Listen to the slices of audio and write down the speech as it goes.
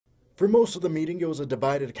For most of the meeting, it was a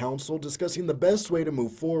divided council discussing the best way to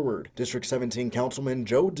move forward. District 17 Councilman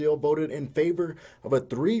Joe Dill voted in favor of a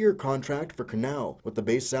 3-year contract for Canal with a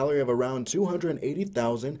base salary of around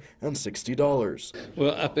 $280,060.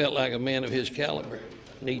 Well, I felt like a man of his caliber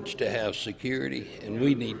needs to have security, and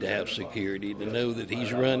we need to have security to know that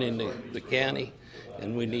he's running the county,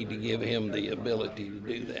 and we need to give him the ability to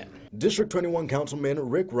do that. District 21 Councilman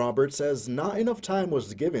Rick Roberts says not enough time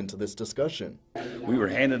was given to this discussion. We were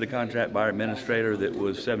handed a contract by our administrator that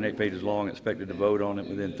was 7-8 pages long, expected to vote on it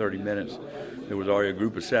within 30 minutes. There was already a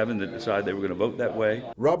group of 7 that decided they were going to vote that way.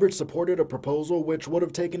 Roberts supported a proposal which would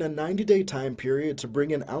have taken a 90-day time period to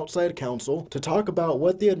bring in outside counsel to talk about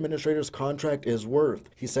what the administrator's contract is worth.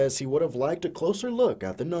 He says he would have liked a closer look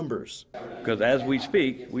at the numbers. Because as we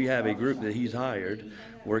speak, we have a group that he's hired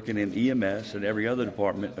working in EMS and every other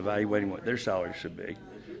department evaluating what their salaries should be,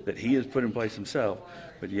 that he has put in place himself,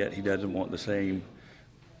 but yet he doesn't want the same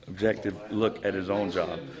objective look at his own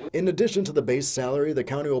job. In addition to the base salary, the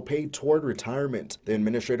county will pay toward retirement. The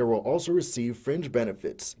administrator will also receive fringe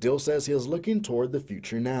benefits. Dill says he is looking toward the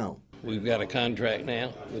future now. We've got a contract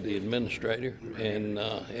now with the administrator, and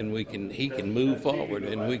he can move forward,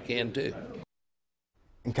 and we can too.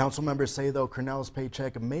 And council members say, though, Cornell's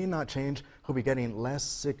paycheck may not change, he'll be getting less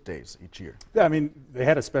sick days each year. Yeah, I mean, they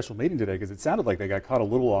had a special meeting today because it sounded like they got caught a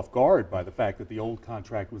little off guard by the fact that the old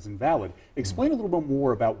contract was invalid. Explain a little bit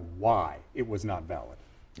more about why it was not valid.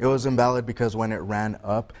 It was invalid because when it ran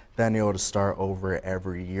up, then it would start over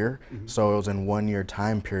every year. So it was in 1-year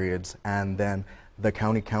time periods, and then the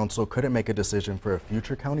county council couldn't make a decision for a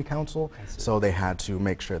future county council, so they had to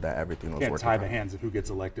make sure that everything was working. Can't tie the hands of who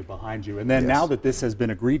gets elected behind you. And then now that this has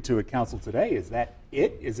been agreed to at council today, is that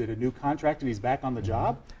it? Is it a new contract and he's back on the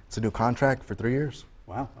job? It's a new contract for 3 years.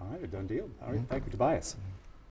 Wow, all right, a done deal. All right, thank you, Tobias.